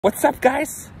What's up,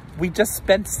 guys? We just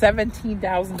spent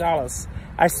 $17,000.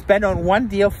 I spent on one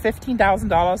deal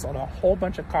 $15,000 on a whole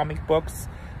bunch of comic books,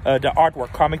 the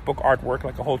artwork, comic book artwork,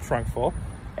 like a whole trunk full.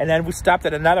 And then we stopped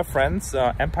at another friend's,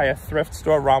 Empire Thrift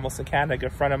Store, Ramos in Canada, a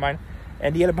good friend of mine.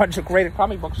 And he had a bunch of great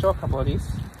comic books. Show a couple of these.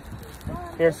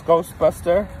 Here's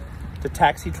Ghostbuster, the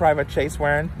taxi driver Chase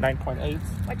wearing,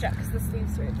 9.8. Watch out, because the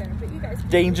sleeves right there. But you guys.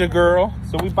 Danger Girl.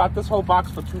 So we bought this whole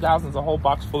box for $2,000. It's a whole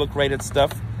box full of graded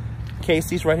stuff.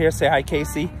 Casey's right here. Say hi,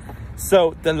 Casey. Hi.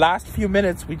 So the last few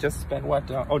minutes we just spent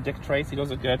what? Oh, Dick Tracy.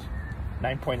 Those are good.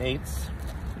 9.8s.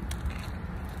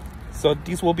 So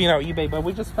these will be in our eBay, but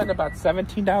we just spent about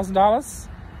 $17,000.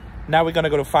 Now we're gonna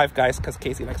go to Five Guys because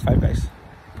Casey likes Five Guys.